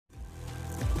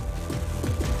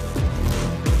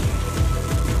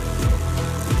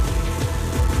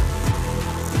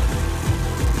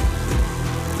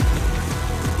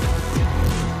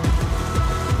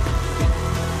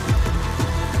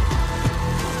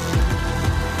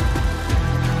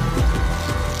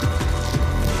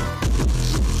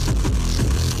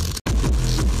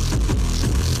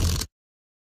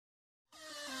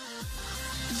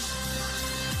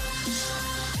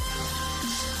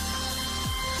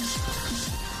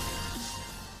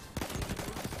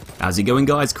How's it going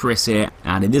guys, Chris here,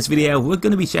 and in this video we're going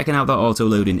to be checking out the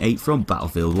Autoloading 8 from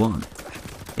Battlefield 1.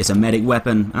 It's a medic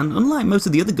weapon, and unlike most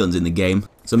of the other guns in the game,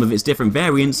 some of its different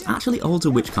variants actually alter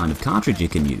which kind of cartridge you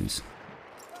can use.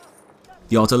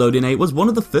 The Autoloading 8 was one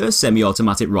of the first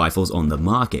semi-automatic rifles on the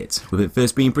market, with it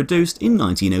first being produced in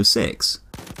 1906.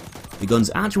 The gun's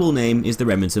actual name is the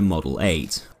Remington Model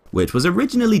 8, which was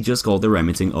originally just called the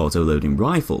Remington Autoloading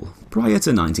Rifle, prior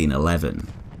to 1911.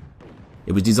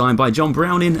 It was designed by John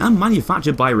Browning and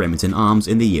manufactured by Remington Arms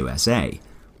in the USA,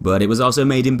 but it was also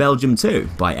made in Belgium too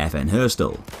by FN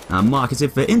Herstal, and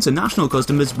marketed for international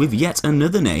customers with yet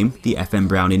another name, the FN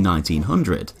Browning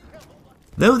 1900,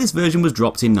 though this version was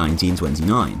dropped in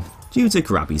 1929 due to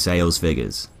crappy sales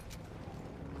figures.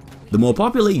 The more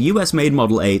popular US-made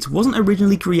Model 8 wasn't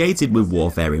originally created with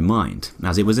warfare in mind,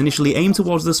 as it was initially aimed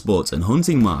towards the sports and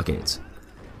hunting market.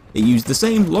 It used the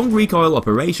same long recoil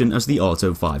operation as the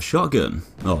Auto 5 shotgun,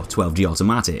 or 12G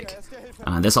automatic,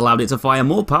 and this allowed it to fire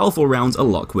more powerful rounds a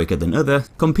lot quicker than other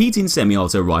competing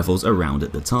semi-auto rifles around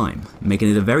at the time,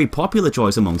 making it a very popular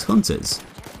choice amongst hunters.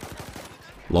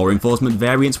 Law enforcement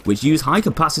variants which use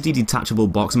high-capacity detachable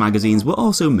box magazines were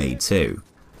also made too,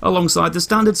 alongside the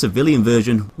standard civilian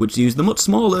version which used the much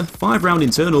smaller 5-round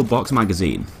internal box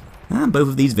magazine, and both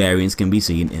of these variants can be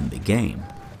seen in the game.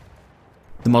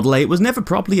 The Model 8 was never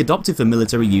properly adopted for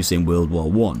military use in World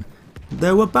War I,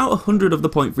 though about 100 of the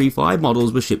 .35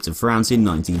 models were shipped to France in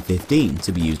 1915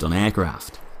 to be used on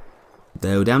aircraft.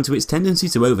 Though down to its tendency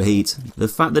to overheat, the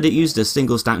fact that it used a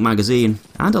single stack magazine,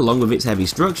 and along with its heavy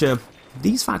structure,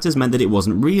 these factors meant that it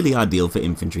wasn't really ideal for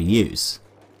infantry use.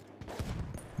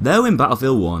 Though in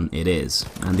Battlefield 1 it is,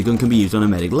 and the gun can be used on a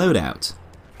medic loadout.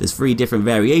 There's 3 different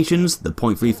variations, the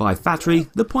 .35 Factory,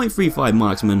 the .35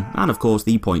 Marksman, and of course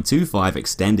the .25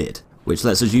 Extended, which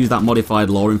lets us use that modified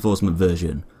law enforcement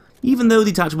version, even though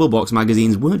detachable box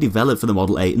magazines weren't developed for the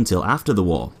Model 8 until after the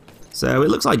war. So it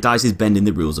looks like DICE is bending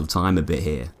the rules of time a bit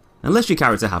here, unless your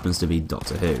character happens to be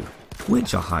Doctor Who,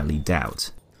 which I highly doubt.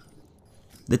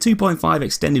 The 2.5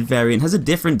 Extended variant has a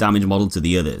different damage model to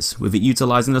the others, with it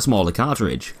utilising a smaller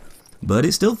cartridge. But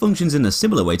it still functions in a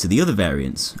similar way to the other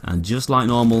variants, and just like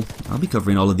normal, I'll be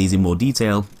covering all of these in more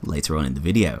detail later on in the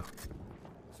video.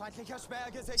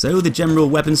 So the general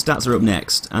weapon stats are up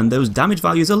next, and those damage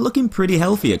values are looking pretty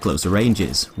healthy at closer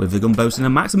ranges, with the gun boasting a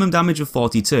maximum damage of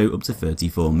 42 up to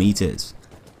 34 meters.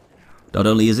 Not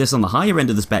only is this on the higher end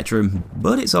of the spectrum,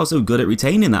 but it's also good at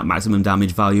retaining that maximum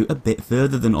damage value a bit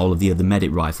further than all of the other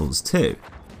medic rifles too,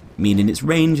 meaning its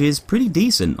range is pretty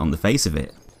decent on the face of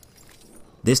it.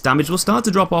 This damage will start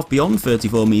to drop off beyond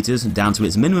 34 meters down to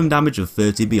its minimum damage of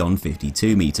 30 beyond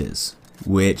 52 meters,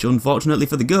 which unfortunately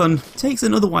for the gun takes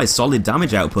an otherwise solid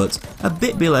damage output a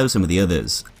bit below some of the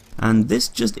others, and this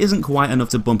just isn't quite enough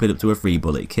to bump it up to a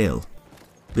 3-bullet kill.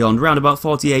 Beyond round about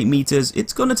 48 meters,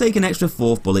 it's going to take an extra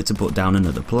 4th bullet to put down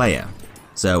another player.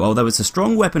 So although it's a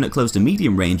strong weapon at close to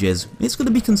medium ranges, it's going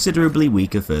to be considerably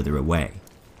weaker further away.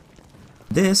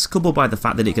 This, coupled by the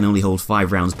fact that it can only hold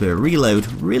 5 rounds per reload,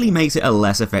 really makes it a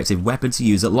less effective weapon to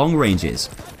use at long ranges,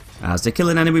 as to kill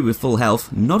an enemy with full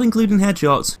health, not including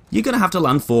headshots, you're going to have to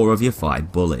land 4 of your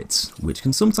 5 bullets, which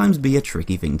can sometimes be a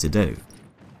tricky thing to do.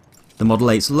 The Model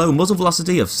 8's low muzzle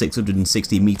velocity of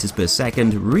 660 meters per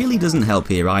second really doesn't help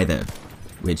here either,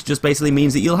 which just basically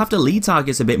means that you'll have to lead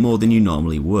targets a bit more than you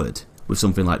normally would, with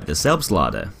something like the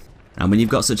Selbstlader. And when you've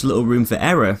got such little room for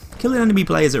error, killing enemy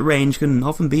players at range can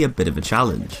often be a bit of a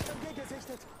challenge.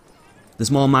 The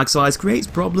small mag size creates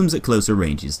problems at closer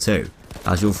ranges too,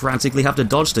 as you'll frantically have to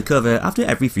dodge to cover after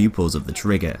every few pulls of the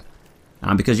trigger.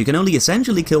 And because you can only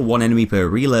essentially kill 1 enemy per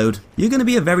reload, you're going to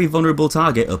be a very vulnerable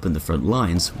target up in the front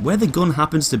lines, where the gun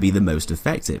happens to be the most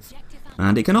effective.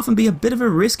 And it can often be a bit of a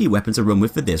risky weapon to run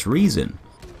with for this reason.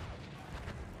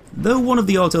 Though one of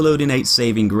the Autoloading 8's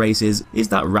saving graces is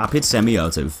that rapid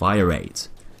semi-auto fire rate.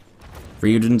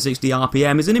 360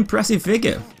 RPM is an impressive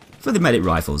figure, for the medic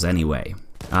rifles anyway,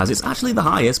 as it's actually the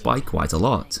highest by quite a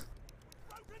lot.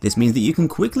 This means that you can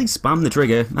quickly spam the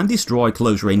trigger and destroy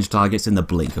close range targets in the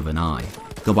blink of an eye,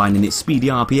 combining its speedy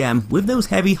RPM with those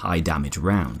heavy high damage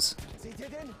rounds.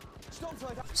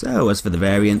 So as for the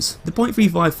variants, the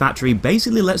 .35 Factory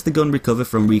basically lets the gun recover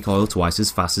from recoil twice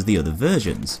as fast as the other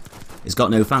versions. It's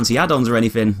got no fancy add-ons or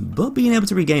anything, but being able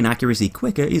to regain accuracy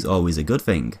quicker is always a good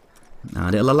thing.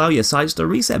 And it'll allow your sights to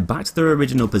reset back to their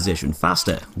original position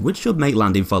faster, which should make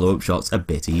landing follow-up shots a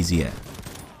bit easier.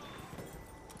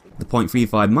 The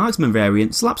 .35 Marksman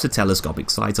variant slaps a telescopic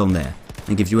sight on there,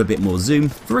 and gives you a bit more zoom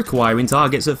for acquiring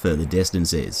targets at further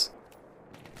distances.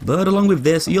 But along with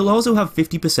this, you'll also have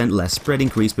 50% less spread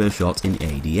increase per shot in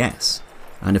ADS,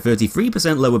 and a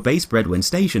 33% lower base spread when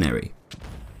stationary.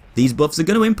 These buffs are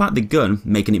going to impact the gun,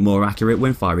 making it more accurate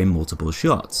when firing multiple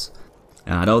shots.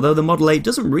 And although the Model 8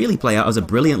 doesn't really play out as a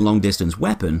brilliant long distance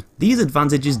weapon, these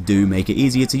advantages do make it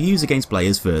easier to use against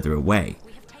players further away,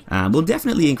 and will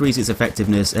definitely increase its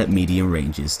effectiveness at medium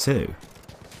ranges too.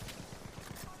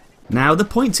 Now the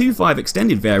 .25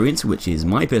 extended variant, which is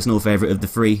my personal favourite of the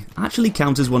three, actually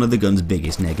counters one of the gun's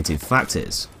biggest negative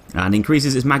factors, and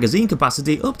increases its magazine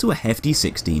capacity up to a hefty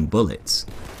 16 bullets.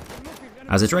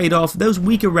 As a trade-off, those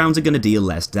weaker rounds are going to deal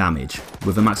less damage,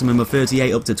 with a maximum of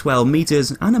 38 up to 12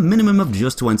 meters and a minimum of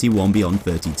just 21 beyond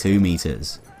 32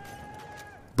 meters.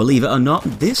 Believe it or not,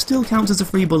 this still counts as a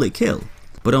 3-bullet kill,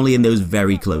 but only in those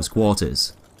very close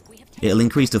quarters. It'll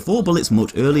increase to 4 bullets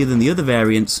much earlier than the other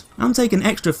variants, and take an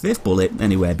extra 5th bullet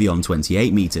anywhere beyond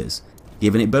 28 meters,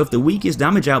 giving it both the weakest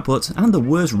damage output and the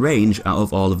worst range out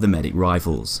of all of the medic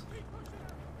rifles.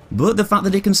 But the fact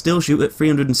that it can still shoot at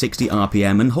 360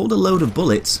 RPM and hold a load of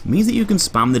bullets means that you can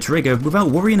spam the trigger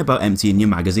without worrying about emptying your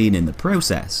magazine in the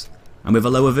process, and with a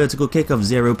lower vertical kick of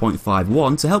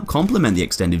 0.51 to help complement the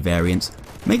extended variant,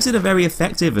 makes it a very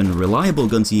effective and reliable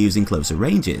gun to use in closer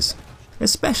ranges,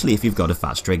 especially if you've got a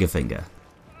fast trigger finger.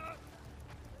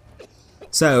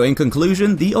 So in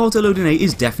conclusion, the Autoloading 8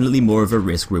 is definitely more of a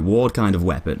risk-reward kind of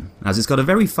weapon, as it's got a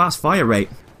very fast fire rate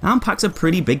and packs a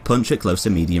pretty big punch at close to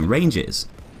medium ranges.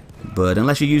 But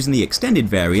unless you're using the extended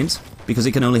variant, because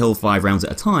it can only hold 5 rounds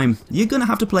at a time, you're gonna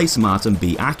have to play smart and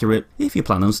be accurate if you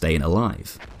plan on staying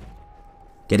alive.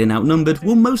 Getting outnumbered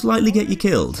will most likely get you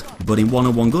killed, but in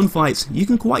one-on-one gunfights, you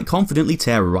can quite confidently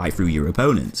tear right through your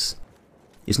opponents.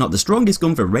 It's not the strongest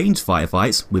gun for ranged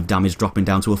firefights, with damage dropping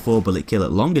down to a 4-bullet kill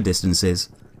at longer distances,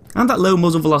 and that low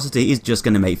muzzle velocity is just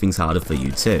going to make things harder for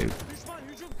you too.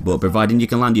 But providing you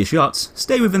can land your shots,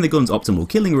 stay within the gun's optimal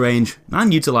killing range,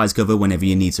 and utilise cover whenever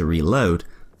you need to reload,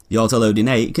 the Autoloading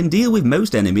 8 can deal with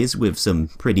most enemies with some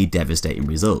pretty devastating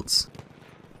results.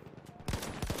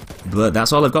 But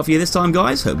that's all I've got for you this time,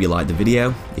 guys. Hope you liked the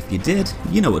video. If you did,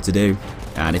 you know what to do,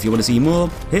 and if you want to see more,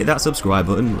 hit that subscribe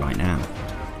button right now.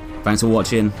 Thanks for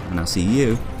watching, and I'll see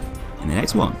you in the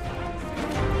next one.